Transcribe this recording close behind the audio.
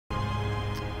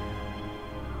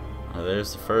Well,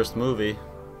 there's the first movie.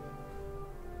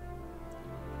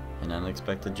 An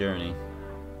unexpected journey.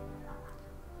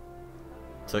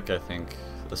 Took, I think,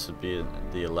 this would be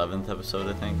the 11th episode,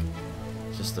 I think,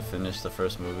 just to finish the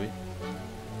first movie.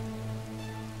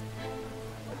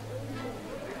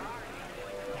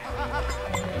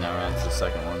 And now we're on to the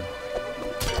second one.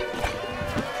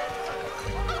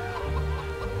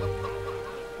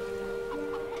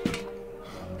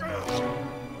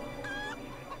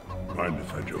 Mind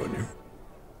if I join you?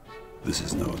 This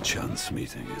is no chance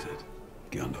meeting, is it,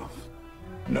 Gandalf?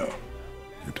 No,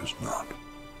 it is not.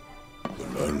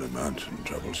 The lonely mountain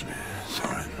troubles me,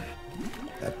 Thorin.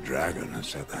 That dragon has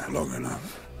sat there long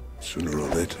enough. Sooner or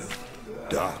later,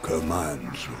 darker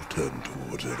minds will turn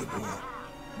towards Erebor.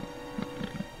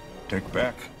 Take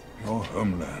back your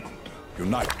homeland.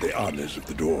 Unite the armies of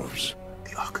the dwarves.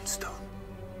 The Arkenstone.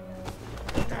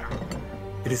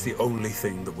 It is the only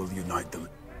thing that will unite them.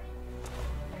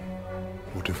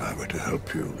 What if I were to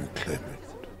help you reclaim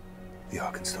it? The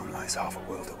Arkenstone lies half a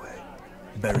world away,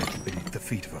 buried beneath the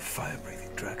feet of a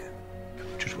fire-breathing dragon.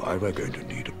 Which is why we're going to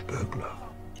need a burglar.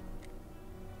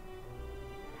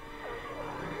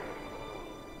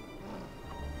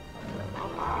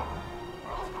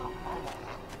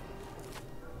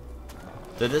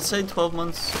 Did it say 12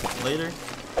 months later?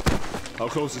 How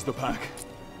close is the pack?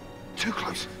 Too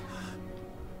close.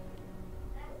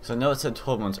 So I know it said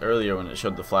 12 months earlier when it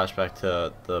showed the flashback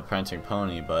to the prancing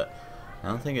pony, but I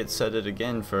don't think it said it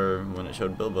again for when it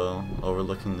showed Bilbo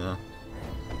overlooking the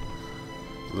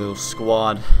little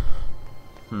squad.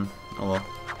 Oh well.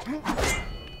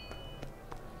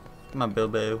 Come on,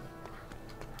 Bilbo.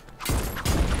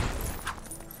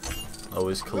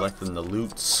 Always collecting the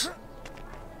loots.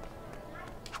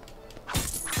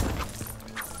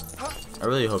 I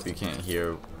really hope you can't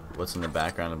hear what's in the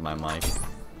background of my mic.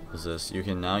 Is this? You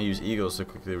can now use eagles to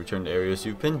quickly return to areas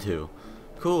you've been to.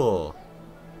 Cool.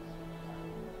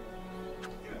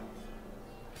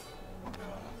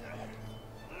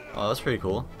 Oh, that's pretty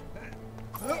cool.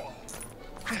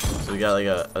 So we got like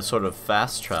a sort of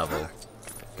fast travel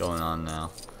going on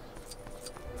now.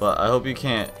 But I hope you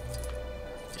can't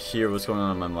hear what's going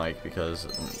on my mic because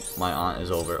my aunt is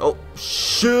over. Oh,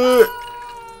 shit!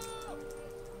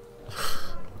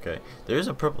 Okay, there's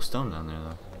a purple stone down there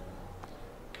though.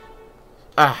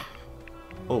 Ah!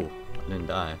 Oh, I didn't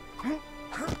die.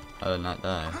 I did not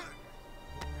die.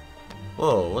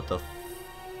 Whoa, what the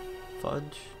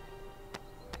fudge?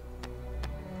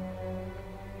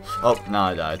 Oh, now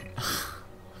I died.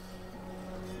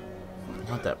 I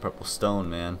want that purple stone,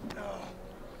 man.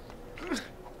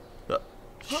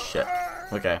 Shit.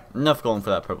 Okay, enough going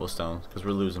for that purple stone, because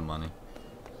we're losing money.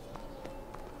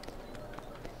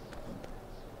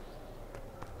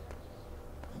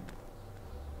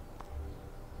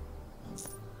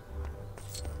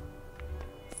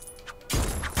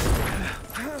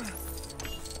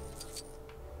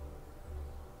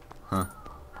 Huh.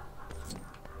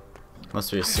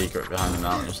 Must be a secret behind the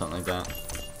mountain or something like that.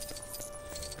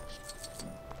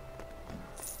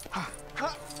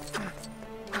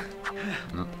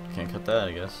 Nope, can't cut that,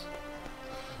 I guess.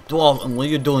 Dwalin, what are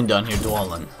you doing down here,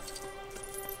 Dwalin?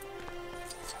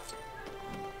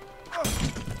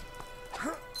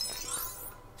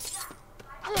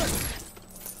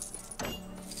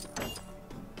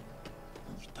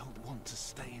 You don't want to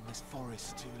stay in this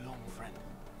forest too long, friend.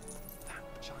 That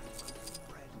giant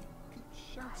friend keeps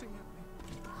shouting at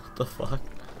me. What the fuck?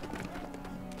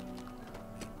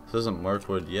 This isn't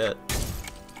Markwood yet.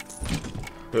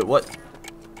 Wait, what?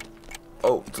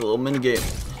 Oh, it's a little mini game.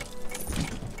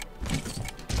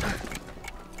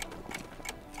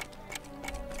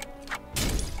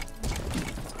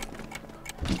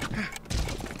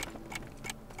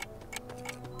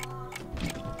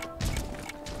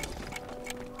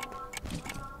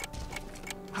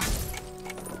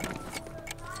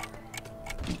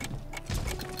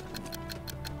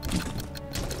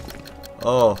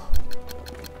 Oh.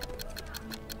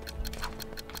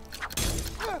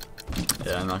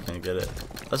 Yeah, I'm not gonna get it.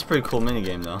 That's a pretty cool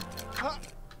minigame though.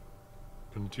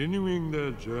 Continuing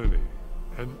their journey,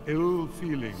 an ill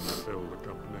feeling befell the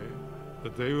company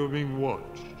that they were being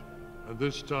watched, and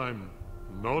this time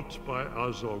not by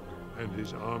Azog and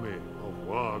his army of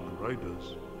Warg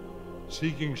riders.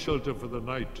 Seeking shelter for the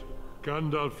night,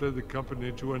 Gandalf led the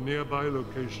company to a nearby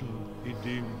location he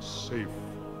deemed safe.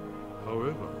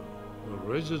 However, the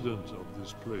residents of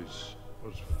this place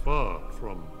was far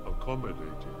from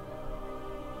accommodating.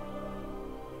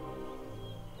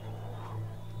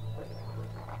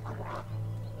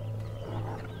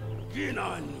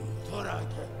 Ginan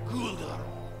Toraki Guldar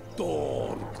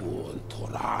Dorkun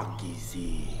Toraki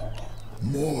Zig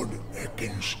Mod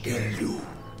ekin skeldu.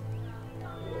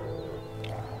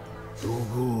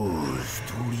 Tugus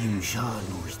tulim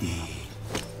shanusti.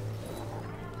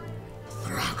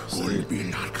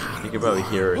 You can probably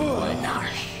hear it in the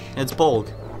mic. It's Bolg.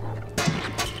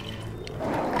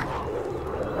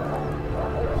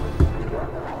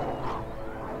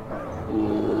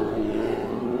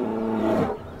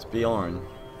 It's Beorn.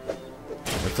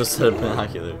 With a set of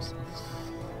binoculars.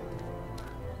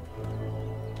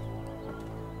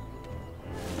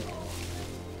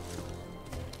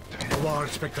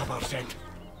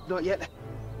 Not yet.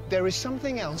 There is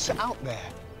something else out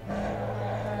there.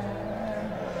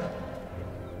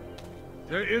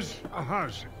 There is a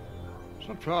house,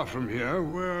 not far from here,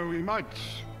 where we might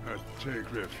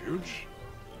take refuge.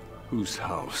 Whose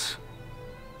house?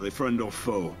 Are they friend or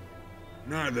foe?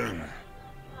 Neither.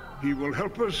 He will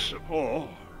help us, or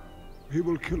he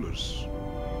will kill us.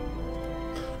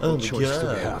 Oh, What choice do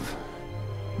we have?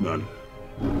 None.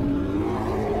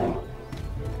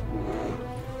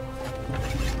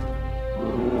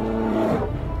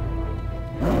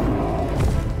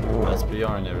 That's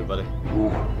Beorn, everybody.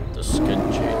 The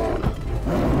skin changer.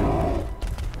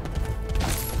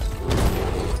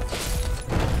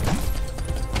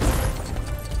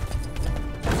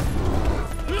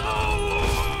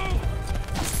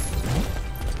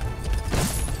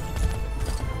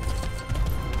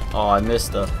 Oh, I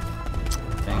missed the.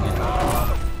 Dang it.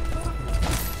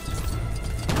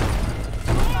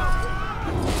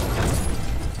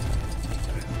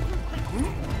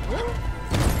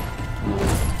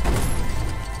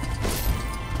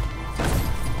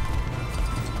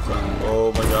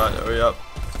 Oh my god, hurry up.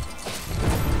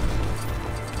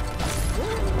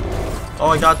 Oh,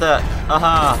 I got that.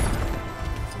 Haha.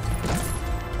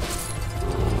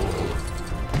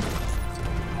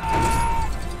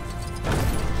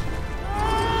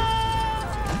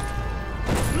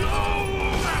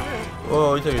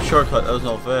 Whoa, you took a shortcut. That was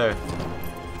not fair.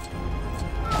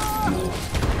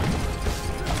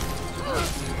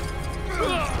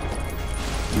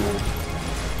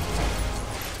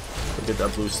 Get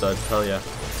that blue stud, hell yeah.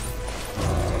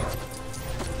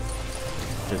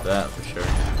 Get that for sure.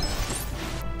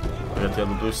 I got the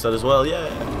other blue stud as well, yeah.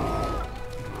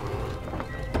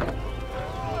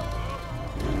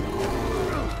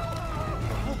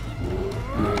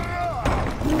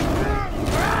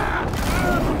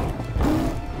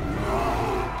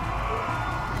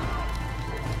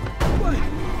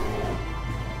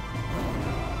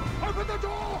 Open the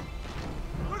door!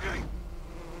 Okay.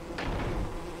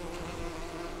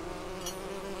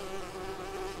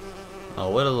 Oh,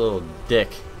 what a little dick.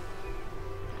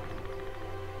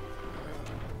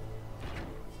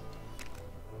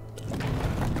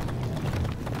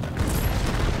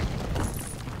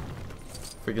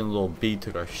 Freaking little bee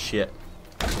took our shit.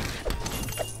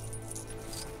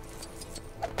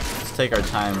 Let's take our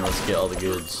time and let's get all the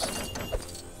goods.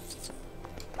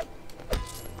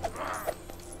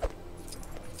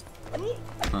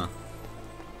 Huh.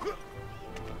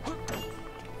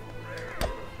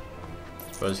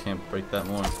 Suppose you can't break that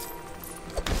more.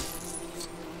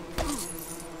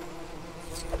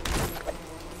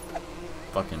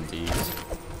 Fucking bees.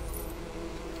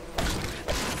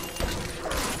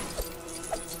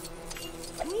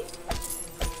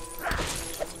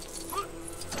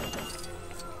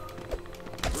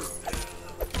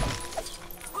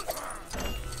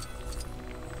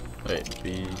 Wait,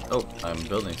 bee. Oh, I'm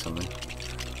building something.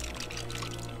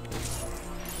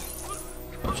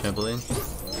 Oh, trampoline.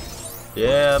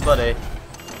 Yeah, buddy.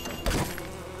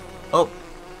 Oh!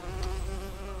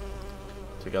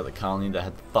 Took out the colony that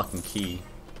had the fucking key.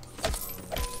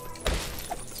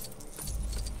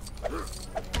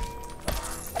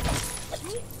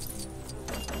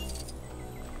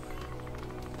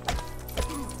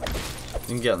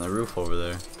 You can get on the roof over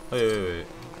there. Wait.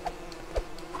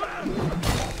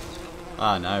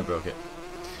 Ah, now I broke it.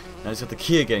 Now he's got the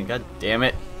key again, god damn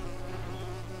it.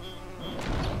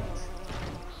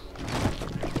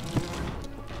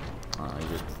 I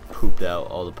just pooped out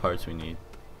all the parts we need.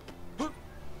 How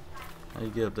do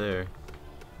you get up there?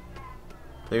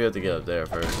 I think we have to get up there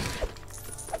first.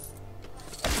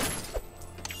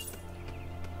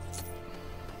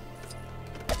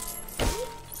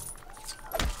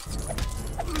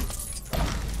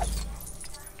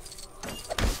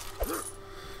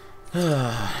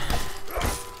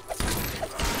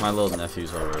 My little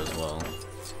nephew's over as well.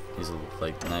 He's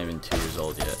like not even 2 years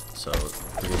old yet, so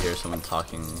if you hear someone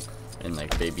talking in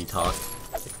like baby talk,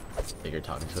 like you're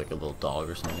talking to like a little dog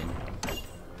or something,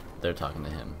 they're talking to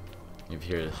him. If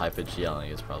you hear high-pitched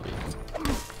yelling, it's probably him.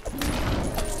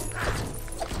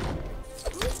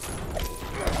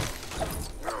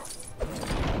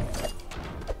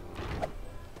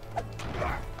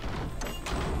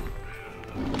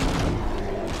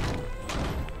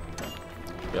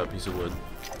 piece of wood.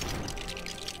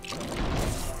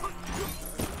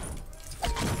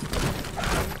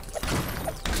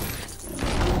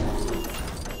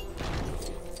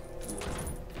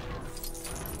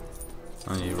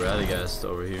 I need Radagast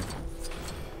over here.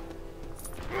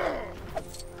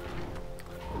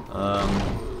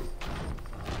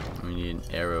 We need an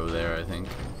arrow there, I think.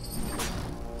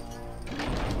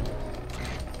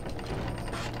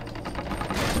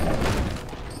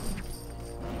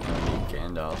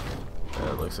 Gandalf.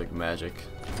 That looks like magic.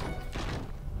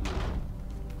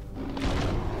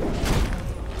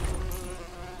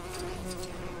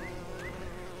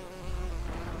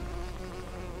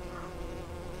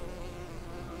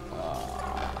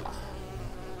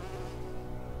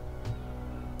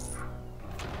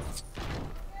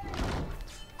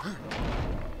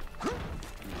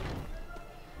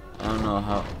 I don't know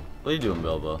how. What are you doing,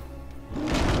 Bilbo?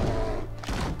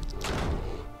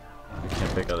 I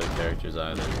can't pick other characters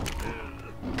either.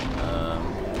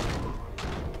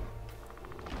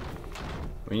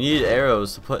 We need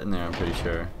arrows to put in there, I'm pretty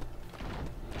sure.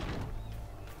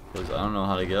 Because I don't know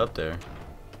how to get up there.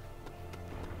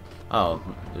 Oh,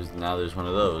 now there's one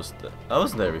of those. That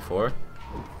wasn't there before.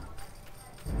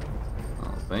 I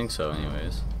don't think so,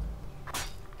 anyways.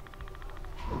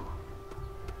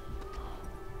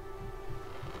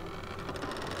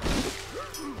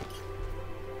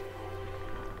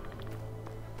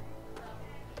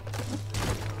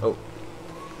 Oh.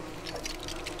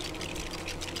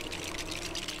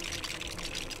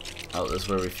 Oh, this is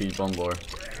where we feed Bombor.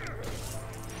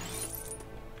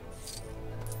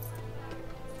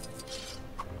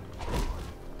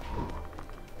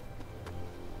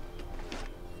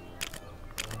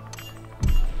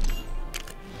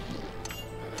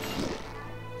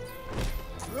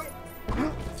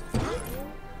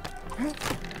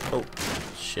 Oh,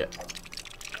 shit.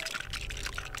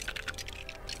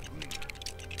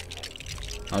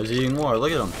 I was eating more,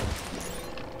 look at him.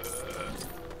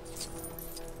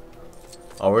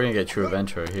 Oh, we're gonna get true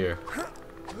adventure here.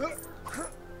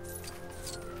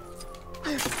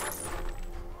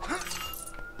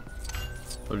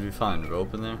 What did we find?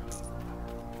 Rope in there?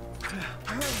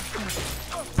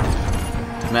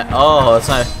 Oh, it's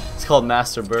not. It's called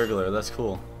Master Burglar. That's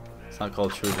cool. It's not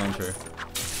called True Adventure.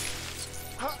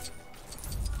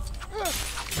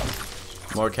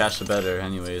 More cash the better,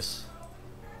 anyways.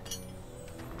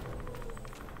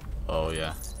 Oh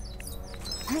yeah.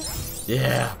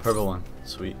 Yeah, purple one.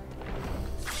 Sweet.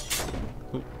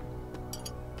 Oop.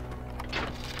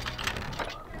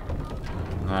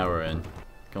 Now we're in.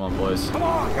 Come on, boys. Come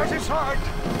on, get inside!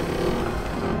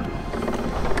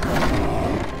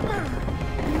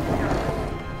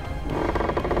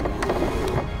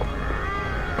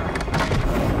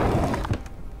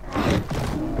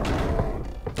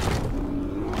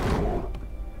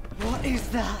 What is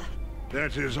that?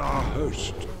 That is our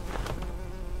host.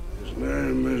 His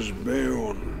name is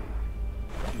Beorn.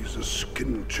 He's a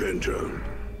skin changer.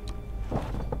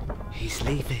 He's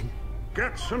leaving.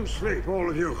 Get some sleep, all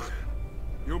of you.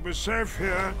 You'll be safe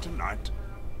here tonight.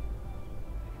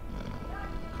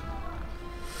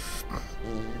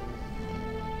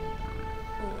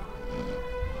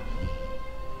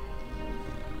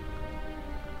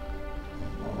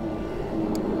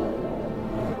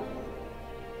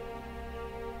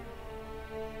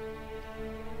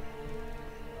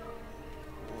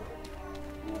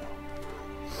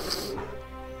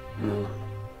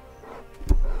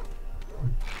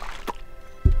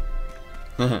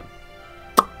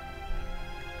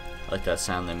 Like that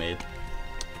sound they made.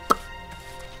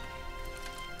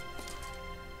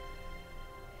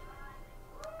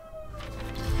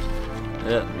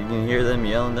 Yeah, you can hear them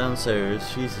yelling downstairs.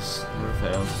 Jesus, never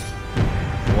fails.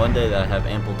 One day that I have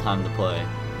ample time to play.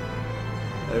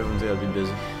 Everyone's gotta be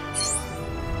busy.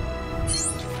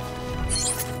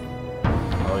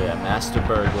 Oh yeah, Master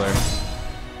Burglar.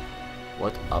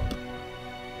 What up?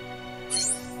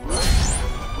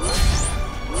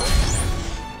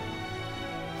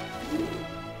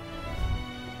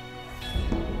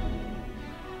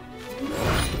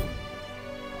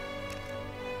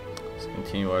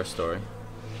 Continue our story.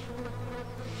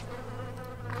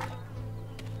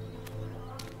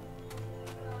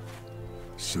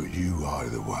 So you are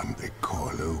the one they call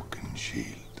Oak and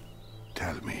Shield.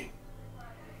 Tell me,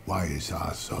 why is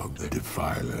Azog the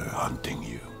Defiler hunting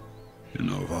you? You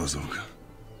know of Azog?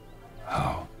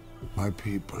 How? My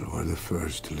people were the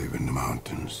first to live in the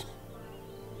mountains.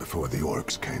 Before the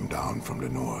orcs came down from the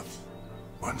north.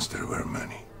 Once there were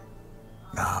many.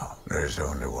 Now there's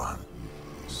only one.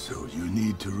 So you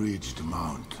need to reach the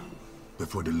mountain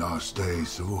before the last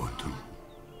days of autumn.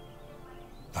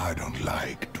 I don't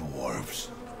like dwarves.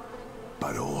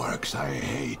 but orcs I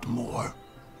hate more.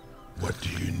 What do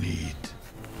you need?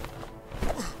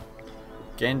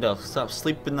 Gandalf, stop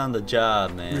sleeping on the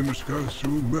job, We man. must go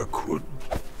through Mirkwood.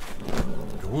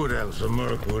 The wood elves of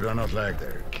Mirkwood are not like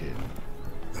their kin.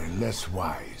 They're less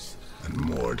wise and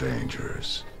more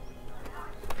dangerous.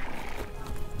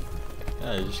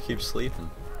 Yeah, you just keep sleeping.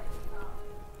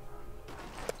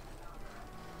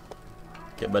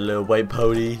 Get my little white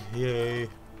pony. Yay.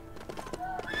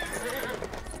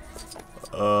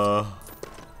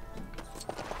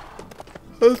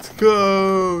 Let's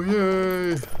go.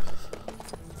 Yay.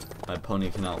 My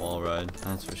pony cannot wall ride,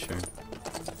 that's for sure.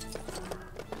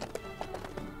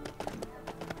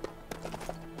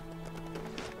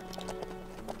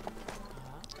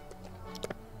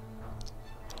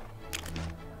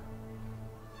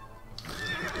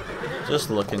 Just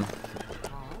looking.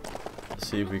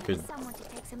 See if we could.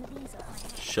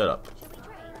 Shut up.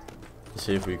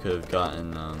 See if we could have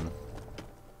gotten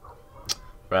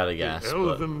Radagast. The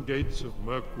elven gates of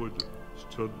Mirkwood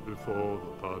stood before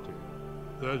the party.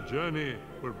 Their journey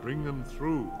will bring them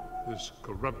through this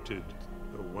corrupted,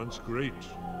 though once great,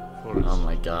 forest. Oh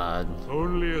my god.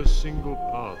 Only a single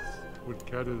path would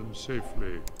carry them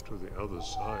safely to the other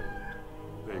side.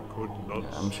 They could not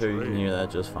I'm sure you can stray. hear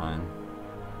that just fine.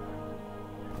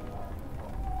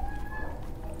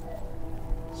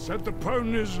 Set the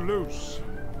ponies loose.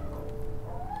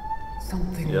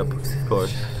 Something Yep, moves in of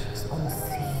course. the shadows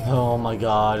unseen. Oh my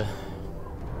god.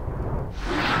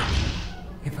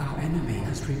 If our enemy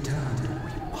has returned,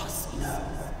 we must know.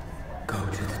 Go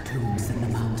to the tombs in the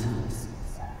mountains.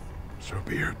 So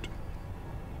be it.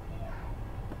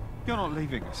 You're not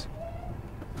leaving us.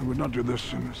 I would not do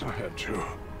this unless I had to.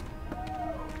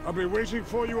 I'll be waiting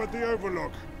for you at the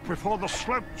Overlook, before the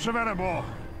slopes of Erebor.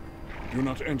 Do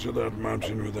not enter that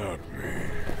mountain without me.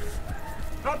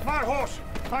 Not my horse!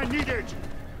 I need it!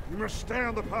 You must stay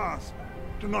on the path.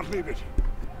 Do not leave it.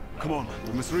 Come on,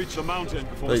 we must reach the mountain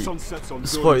before Like, the sun sets on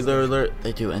spoiler alert,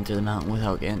 they do enter the mountain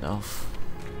without Gandalf.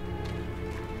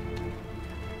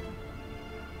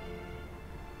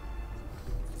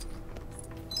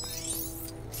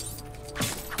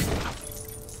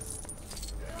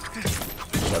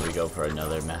 Shall we go for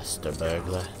another master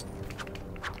burglar?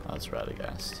 Oh, that's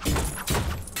Radagast.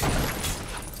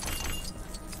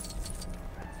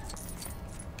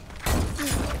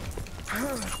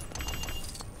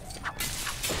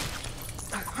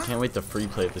 Can't wait to free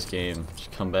play this game.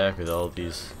 Just come back with all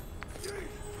these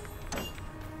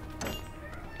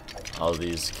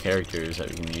characters that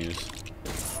we can use.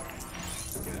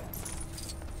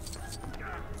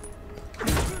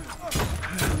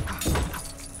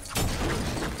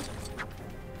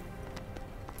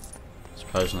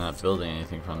 Surprised we're not building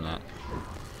anything from that.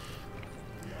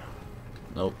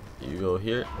 Nope. You go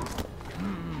here.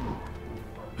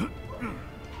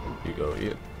 You go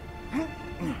here.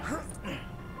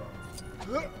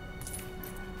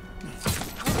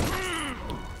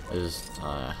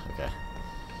 Okay.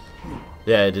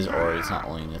 Yeah, it is Ori. It's not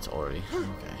Oin, it's Ori.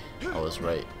 Okay. I was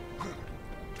right.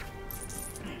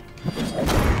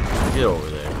 Get over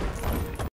there.